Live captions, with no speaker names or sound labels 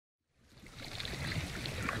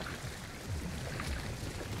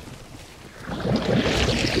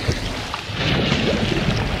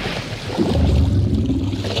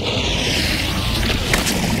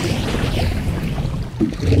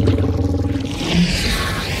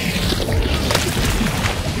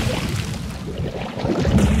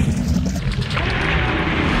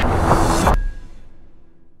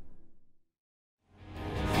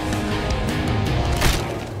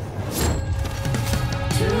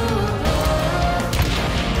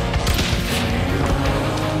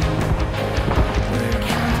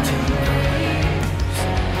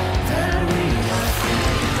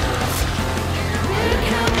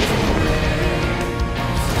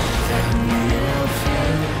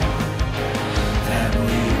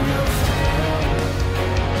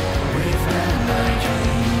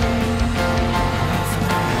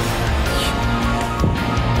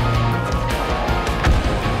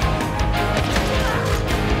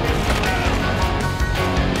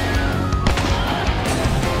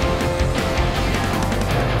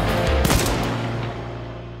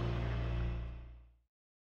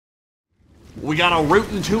We got a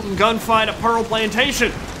rootin' tootin' gunfight at Pearl Plantation.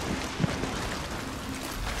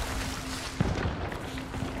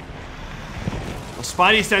 The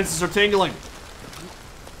spidey senses are tingling.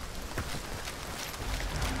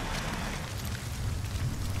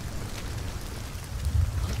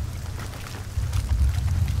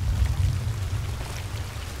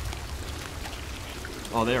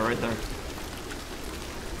 Oh, they are right there.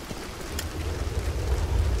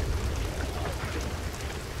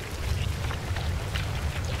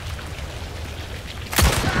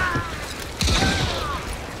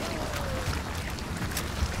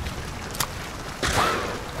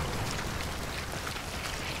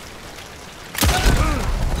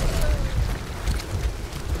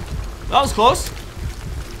 That was close.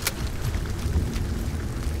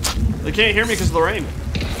 They can't hear me because of the rain.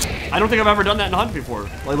 I don't think I've ever done that in Hunt before.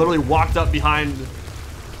 Like, literally walked up behind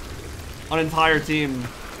an entire team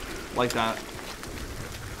like that.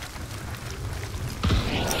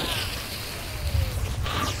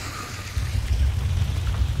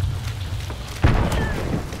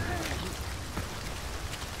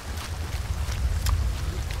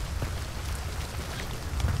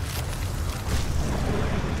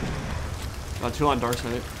 Got 2 on dark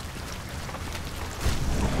side.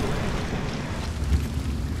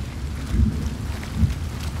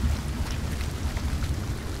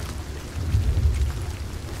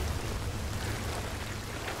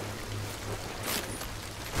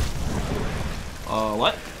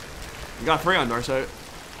 What? You got 3 on dark side.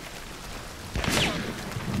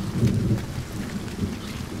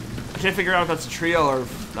 I can't figure out if that's a trio or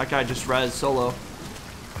if that guy just res solo.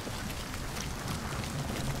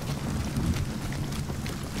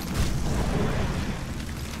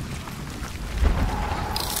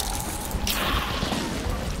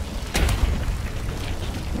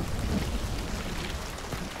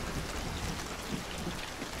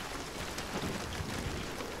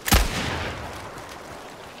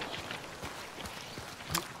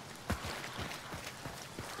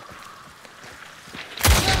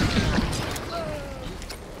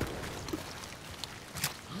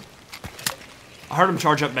 I heard him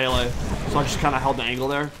charge up melee, so I just kind of held the angle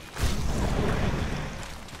there.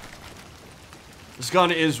 This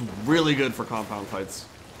gun is really good for compound fights.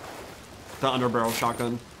 The underbarrel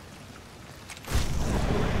shotgun.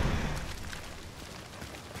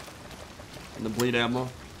 And the bleed ammo.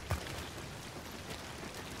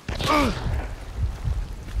 I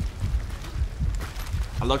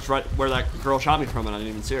looked right where that girl shot me from and I didn't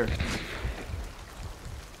even see her.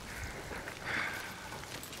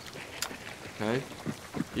 Okay.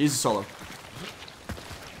 Easy solo.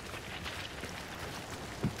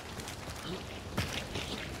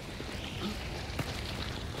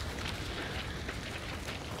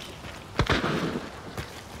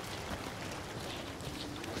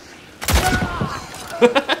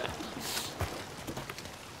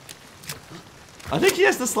 I think he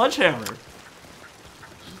has the sledgehammer.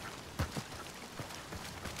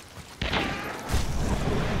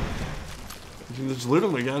 You can just loot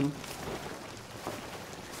him again.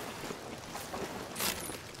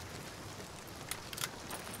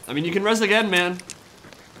 I mean, you can res again, man.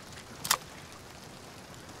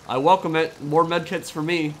 I welcome it. More medkits for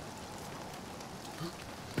me.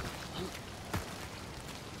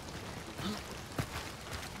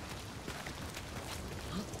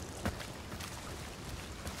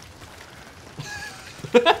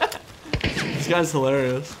 This guy's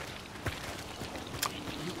hilarious.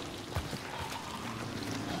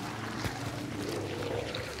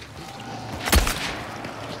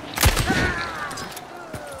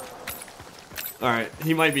 Alright,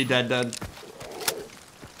 he might be dead. In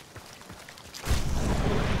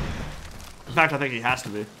fact, I think he has to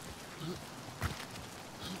be.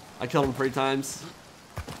 I killed him 3 times.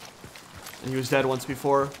 And he was dead once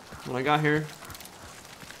before when I got here.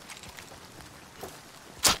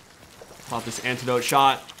 Pop this antidote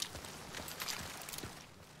shot.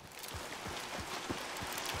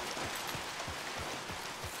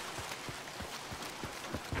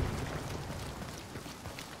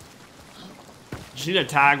 Just need a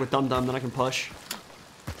tag with Dum Dum, then I can push.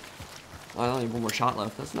 Oh, I only have 1 more shot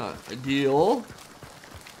left. That's not ideal.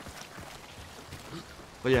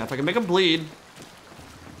 But yeah, if I can make him bleed,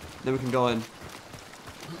 then we can go in.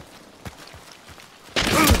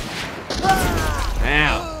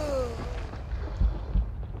 Damn.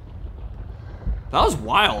 That was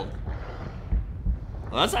wild.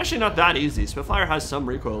 Well, that's actually not that easy. Spitfire has some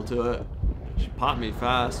recoil to it. She popped me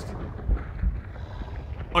fast.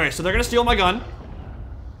 Okay, so they're gonna steal my gun.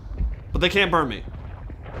 But they can't burn me.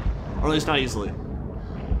 Or at least not easily.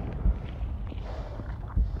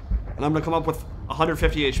 And I'm gonna come up with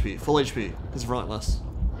 150 HP, full HP. He's relentless.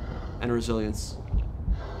 And resilience.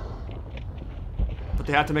 But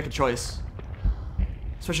they have to make a choice.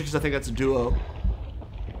 Especially because I think that's a duo.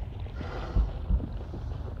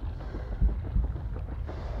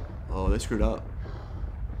 Oh, they screwed up.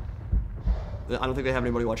 I don't think they have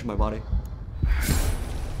anybody watching my body.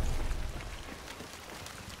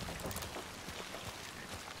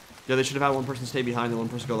 Yeah, they should have had one person stay behind and one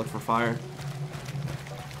person go look for fire.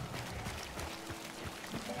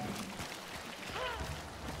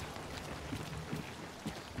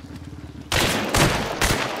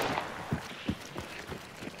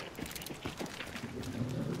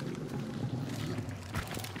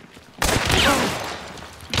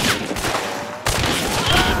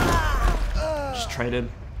 Traded.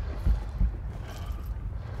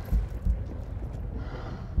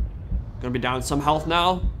 Gonna be down some health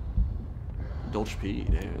now. Dolch P,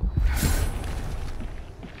 damn.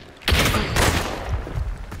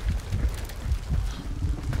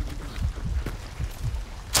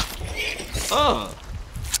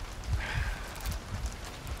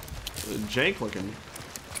 Jake looking.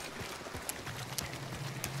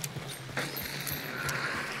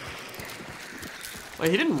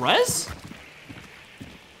 Wait, he didn't res?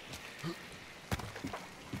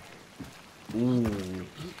 Ooh,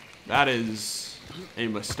 that is a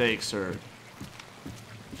mistake, sir.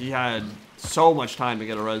 He had so much time to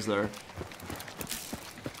get a res there.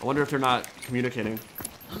 I wonder if they're not communicating.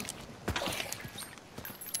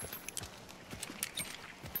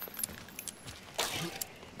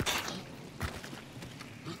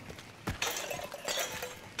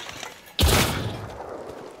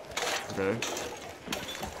 Okay.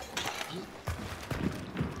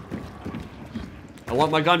 I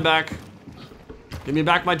want my gun back. Give me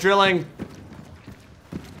back my drilling.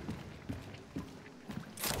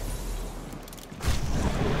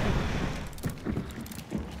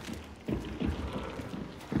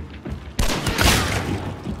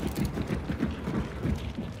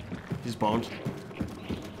 He's boned.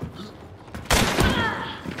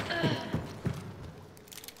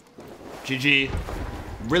 GG.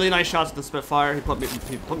 Really nice shots with the Spitfire. He put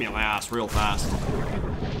me on my ass real fast.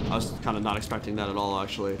 I was kind of not expecting that at all,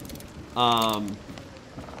 actually. I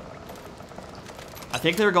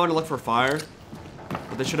think they were going to look for fire,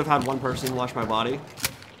 but they should have had one person watch my body.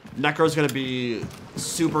 Necro's going to be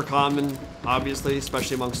super common, obviously,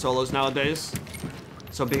 especially among solos nowadays.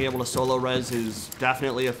 So being able to solo res is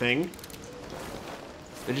definitely a thing.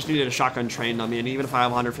 They just needed a shotgun trained on me, and even if I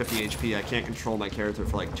have 150 HP, I can't control my character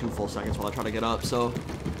for like 2 full seconds while I try to get up, so...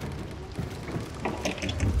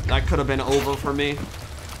 that could have been over for me.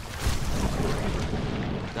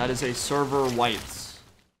 That is a server whites.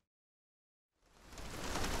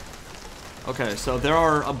 Okay, so there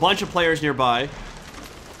are a bunch of players nearby.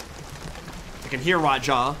 I can hear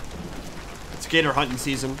Rotjaw. It's gator hunting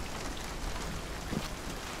season.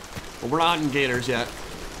 But we're not hunting gators yet.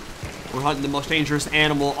 We're hunting the most dangerous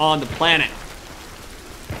animal on the planet.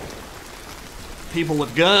 People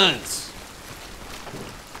with guns.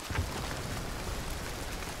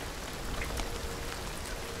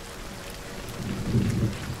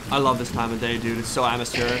 I love this time of day, dude. It's so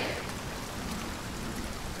atmospheric.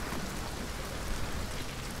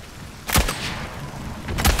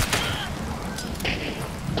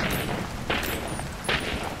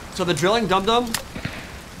 So the drilling dum-dum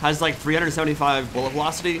has like 375 bullet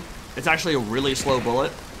velocity. It's actually a really slow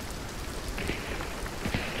bullet.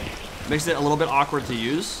 Makes it a little bit awkward to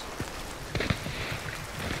use.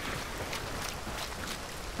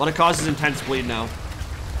 But it causes intense bleed now.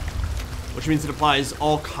 Which means it applies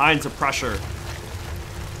all kinds of pressure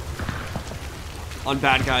on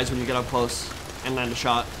bad guys when you get up close and land a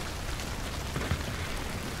shot.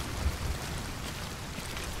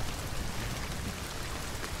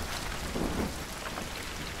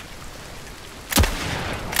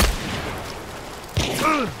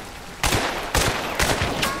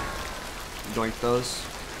 Doink those.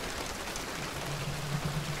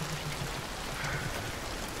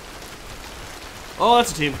 Oh,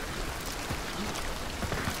 that's a team.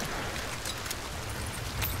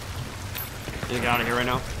 Need to get out of here right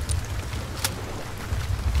now.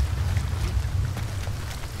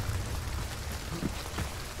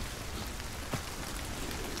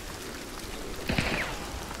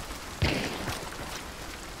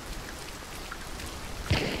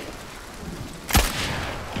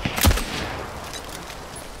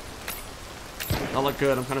 That looked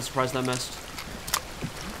good. I'm kind of surprised I missed.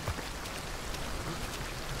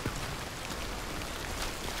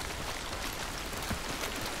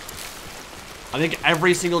 I think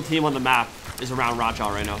every single team on the map is around Rotjaw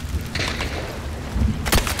right now.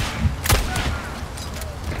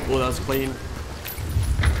 Oh, that was clean.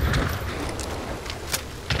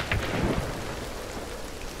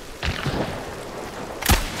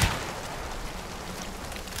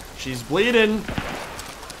 She's bleeding.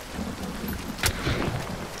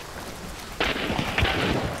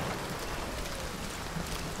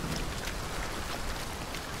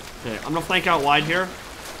 Okay, I'm gonna flank out wide here.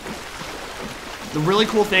 The really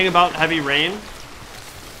cool thing about heavy rain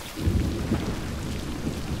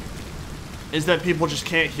is that people just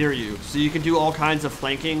can't hear you. So you can do all kinds of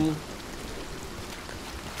flanking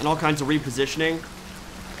and all kinds of repositioning.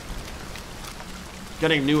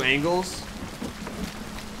 Getting new angles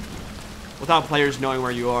without players knowing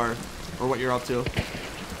where you are or what you're up to.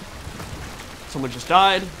 Someone just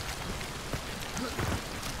died.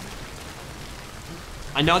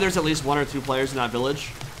 I know there's at least 1 or 2 players in that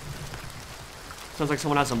village. Sounds like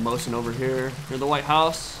someone has a Mosin over here near the White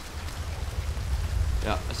House.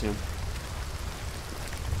 Yeah, I see him.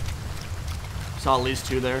 Saw at least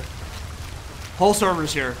 2 there. Whole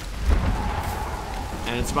server's here.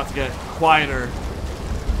 And it's about to get quieter.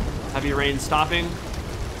 Heavy rain stopping.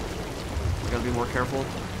 Gotta be more careful.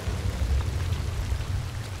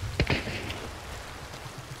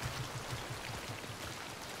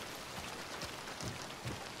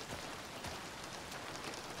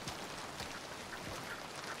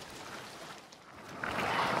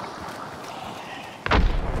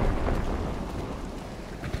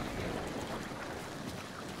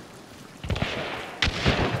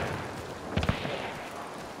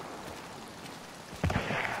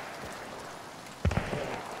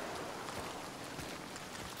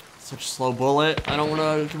 Such a slow bullet. I don't want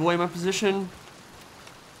to give away my position.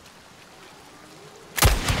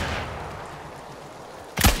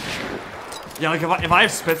 Yeah, like if I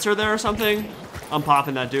have Spitzer there or something, I'm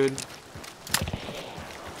popping that dude.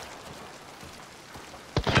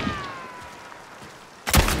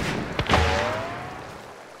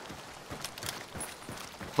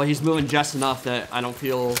 But he's moving just enough that I don't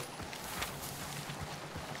feel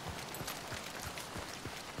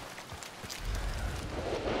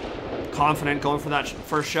confident going for that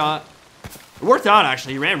first shot. It worked out,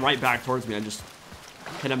 actually. He ran right back towards me. I just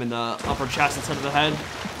hit him in the upper chest instead of the head.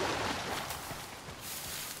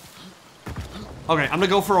 Okay, I'm gonna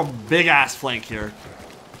go for a big-ass flank here.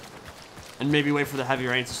 And maybe wait for the heavy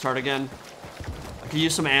rain to start again. I could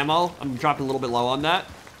use some ammo. I'm dropping a little bit low on that.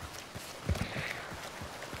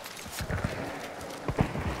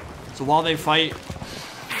 So while they fight,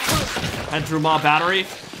 head through Mob Battery,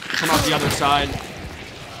 come out the other side.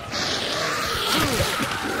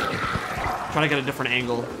 Try to get a different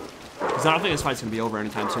angle. Because I don't think this fight's going to be over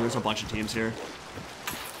anytime soon. There's a bunch of teams here.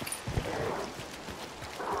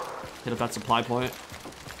 Hit up that supply point.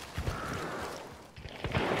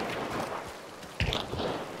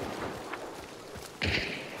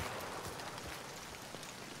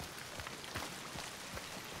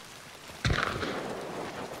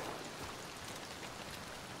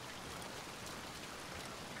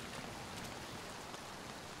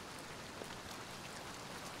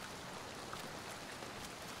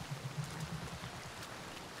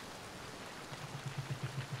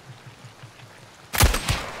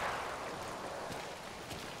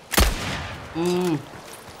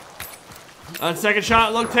 That second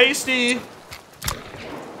shot looked tasty.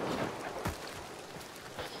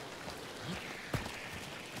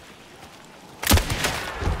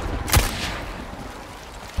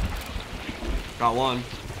 Got one.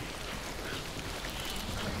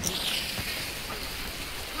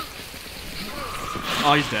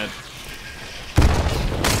 Oh, he's dead.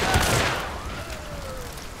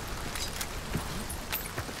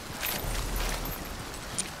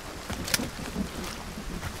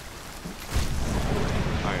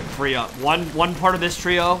 Free up. One part of this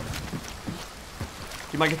trio.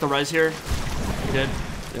 You might get the res here. You did.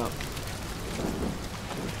 Yep.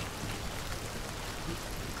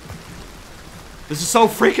 This is so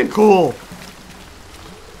freaking cool.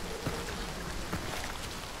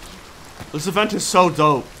 This event is so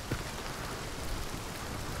dope.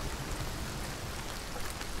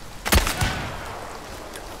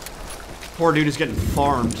 Poor dude is getting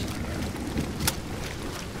farmed.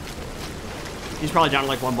 He's probably down to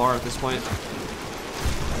like 1 bar at this point.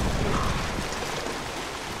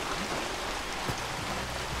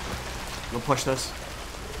 We'll push this.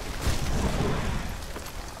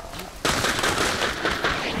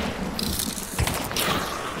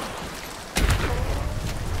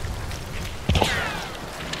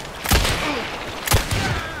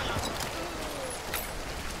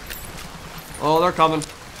 Oh, they're coming.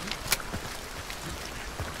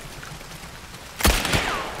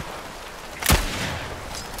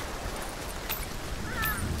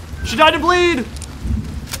 She died to bleed!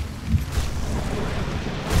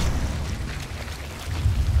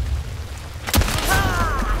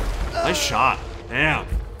 Nice shot. Damn.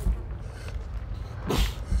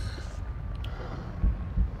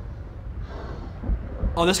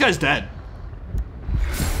 Oh, this guy's dead.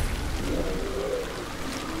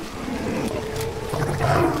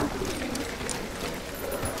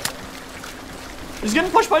 He's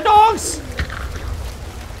getting pushed by dogs!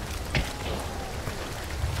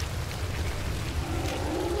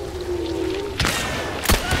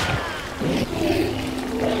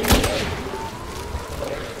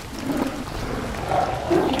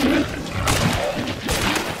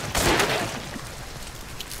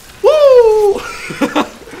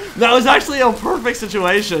 That was actually a perfect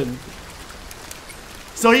situation.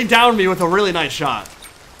 So he downed me with a really nice shot.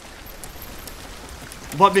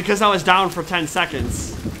 But because I was down for 10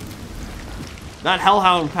 seconds, that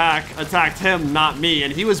Hellhound pack attacked him, not me,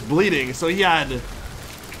 and he was bleeding, so he had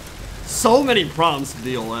so many problems to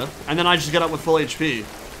deal with. And then I just get up with full HP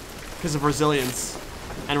because of resilience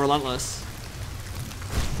and relentless.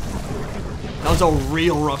 That was a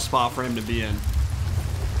real rough spot for him to be in.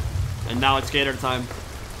 And now it's Gator time.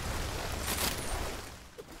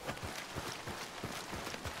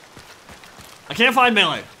 I can't find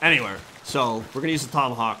melee anywhere, so we're gonna use the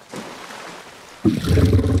Tomahawk.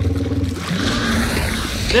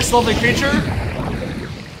 This lovely creature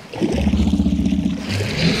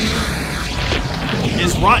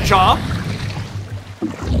is Rotjaw.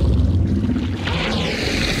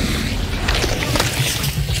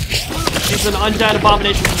 She's an undead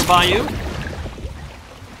abomination from the bayou,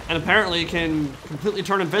 and apparently can completely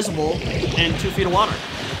turn invisible in 2 feet of water.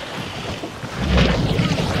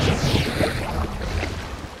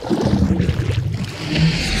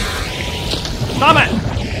 Stop it!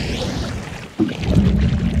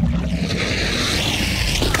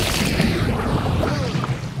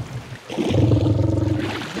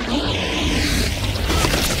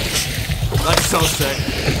 That's so sick.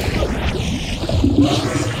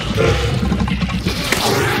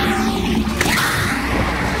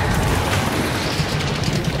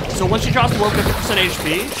 So once she drops below 50%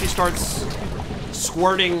 HP, she starts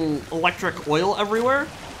squirting electric oil everywhere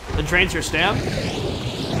that drains your stam.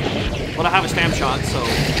 But I have a stam shot, so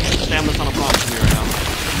stamina's not a problem for me right now.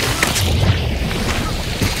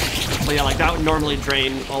 But yeah, like that would normally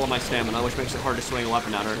drain all of my stamina, which makes it hard to swing a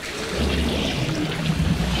weapon at her.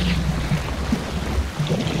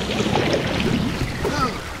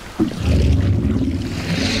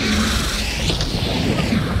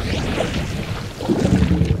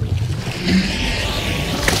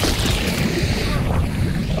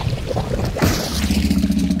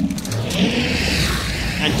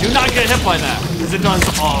 Do not get hit by that, because it does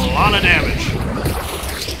a lot of damage.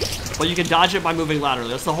 But you can dodge it by moving laterally.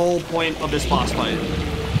 That's the whole point of this boss fight.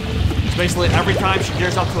 It's basically every time she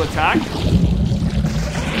gears up to attack.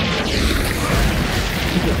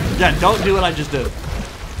 Yeah, don't do what I just did.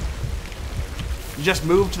 You just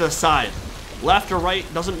move to the side. Left or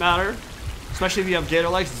right, doesn't matter. Especially if you have gator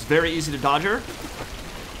legs, it's very easy to dodge her.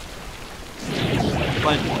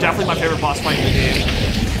 But definitely my favorite boss fight in the game.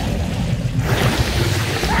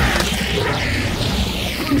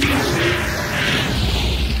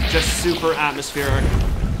 Just super atmospheric.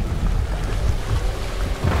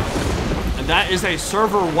 And that is a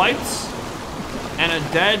server wiped and a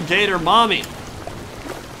dead gator mommy.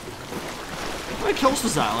 How many kills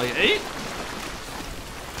was that? Like 8?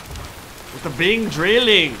 With the Bing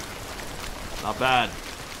drilling. Not bad.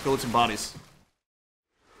 Let's go with some bodies.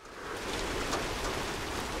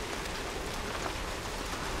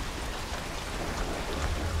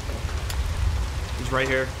 He's right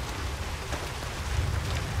here.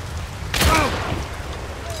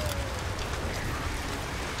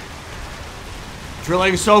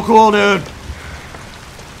 Drilling's so cool, dude.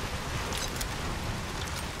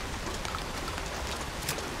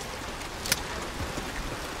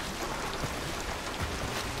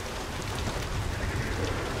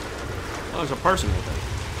 Oh, there's a person with it.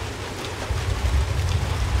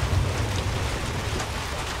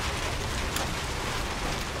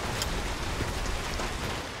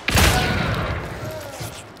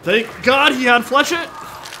 Thank God he had Fletchet.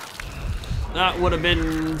 That would have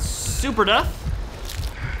been super death.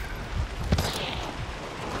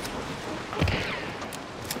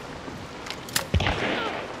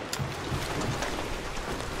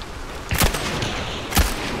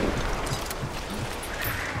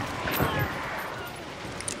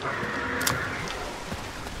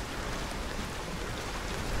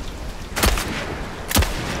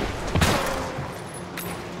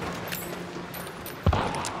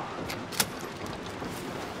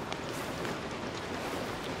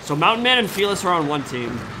 So Mountain Man and Fearless are on one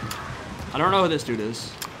team. I don't know who this dude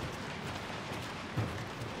is.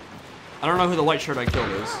 I don't know who the white shirt I killed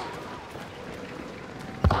is.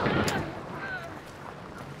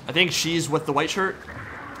 I think she's with the white shirt.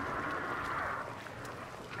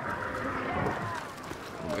 Oh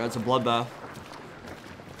my god, it's a bloodbath.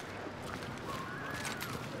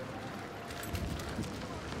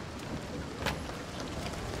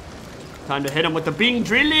 Time to hit him with the Bing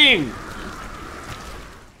drilling.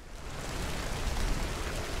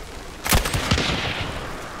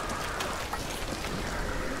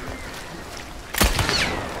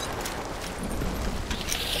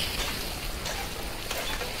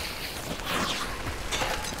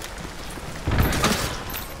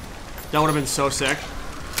 That would have been so sick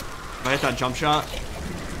if I hit that jump shot.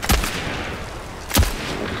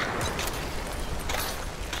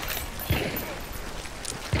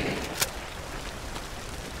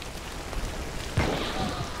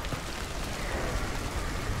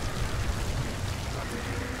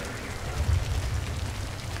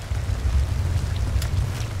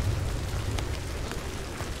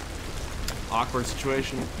 Awkward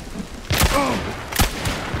situation. Oh.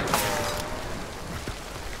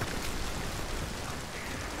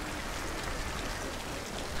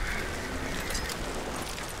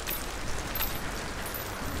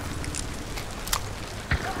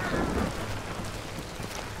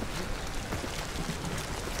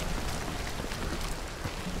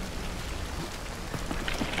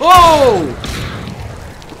 Whoa!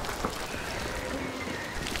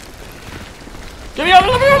 Get me out!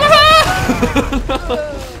 Let me out!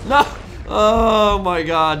 No! Oh my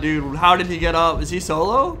god, dude. How did he get up? Is he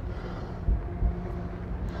solo?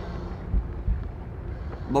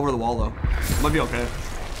 I'm over the wall, though. Might be okay.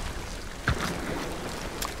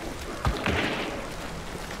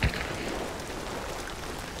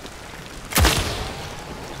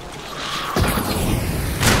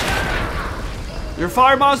 Your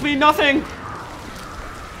firebombs mean nothing!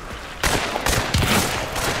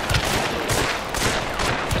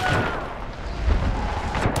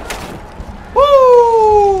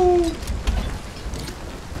 Woo!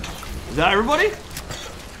 Is that everybody?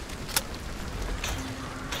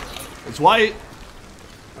 It's white.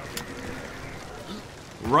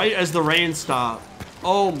 Right as the rain stopped.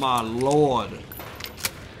 Oh my lord.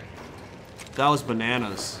 That was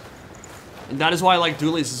bananas. And that is why I like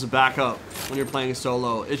dualies as a backup when you're playing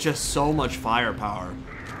solo. It's just so much firepower.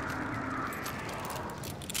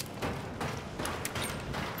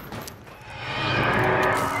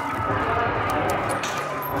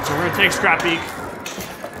 So we're gonna take Scrapbeak.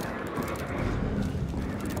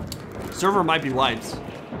 Server might be wiped.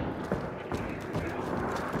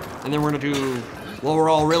 And then we're gonna do what we're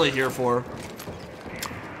all really here for.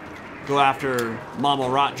 Go after Mama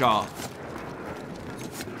Rotjaw.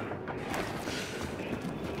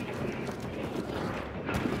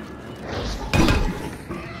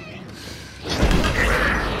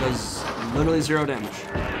 Literally 0 damage.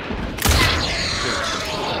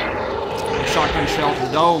 Shotgun shell to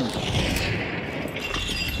the dome.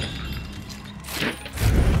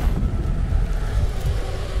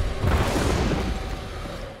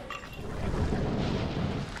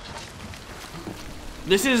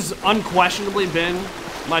 This has unquestionably been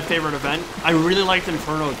my favorite event. I really liked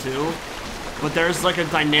Inferno too, but there's like a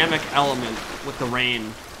dynamic element with the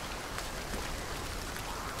rain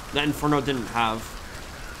that Inferno didn't have.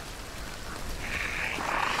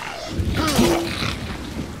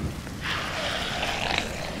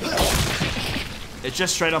 It's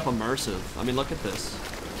just straight up immersive. I mean, look at this.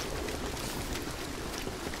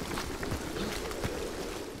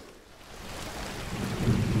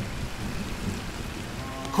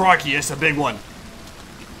 Crikey, it's a big one.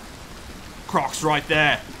 Croc's right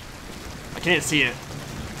there. I can't see it.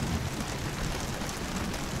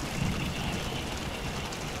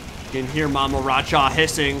 You can hear Mama Rotjaw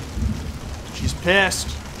hissing. She's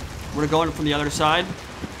pissed. We're gonna go in from the other side.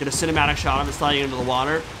 Get a cinematic shot of it sliding into the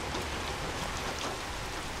water.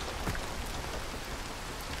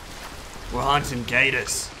 We're hunting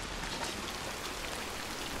gators.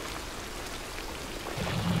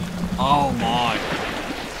 Oh my.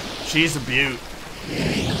 She's a beaut.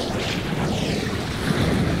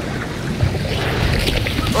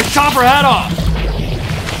 Let's chop her head off.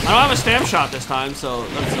 I don't have a stamp shot this time, so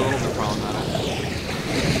that's a little bit problematic.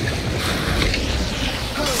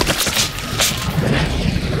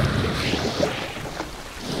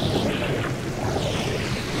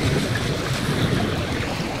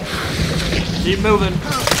 Keep moving.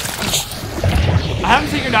 I haven't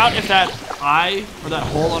figured out if that eye or that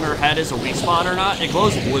hole on her head is a weak spot or not. It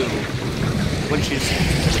glows blue when she's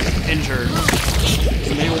injured.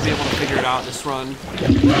 So maybe we'll be able to figure it out this run.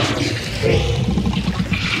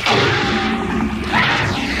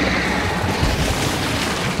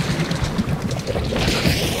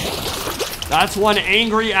 That's one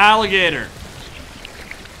angry alligator.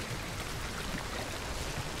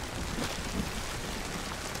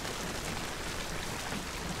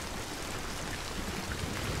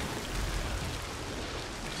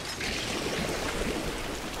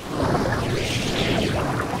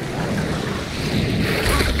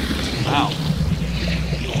 Wow.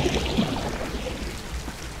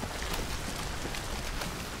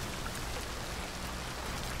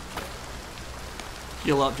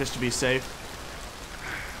 Heal up just to be safe.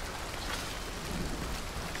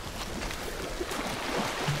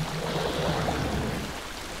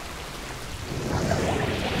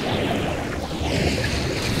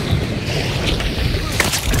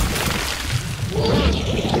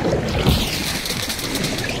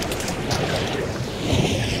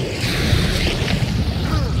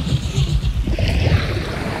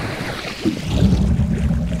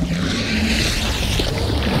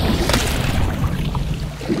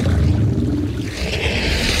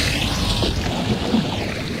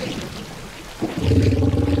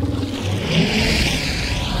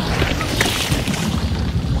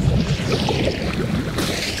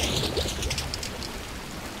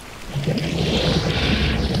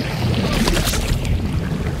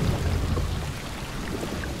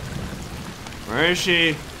 Where is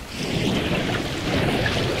she?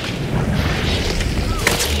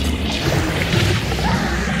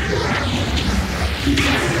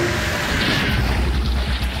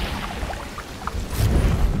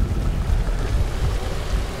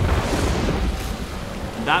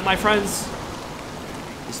 That, my friends,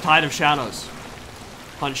 is Tide of Shadows.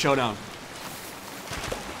 Hunt Showdown.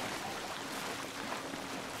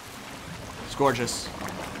 It's gorgeous.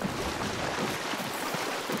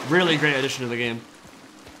 Really great addition to the game.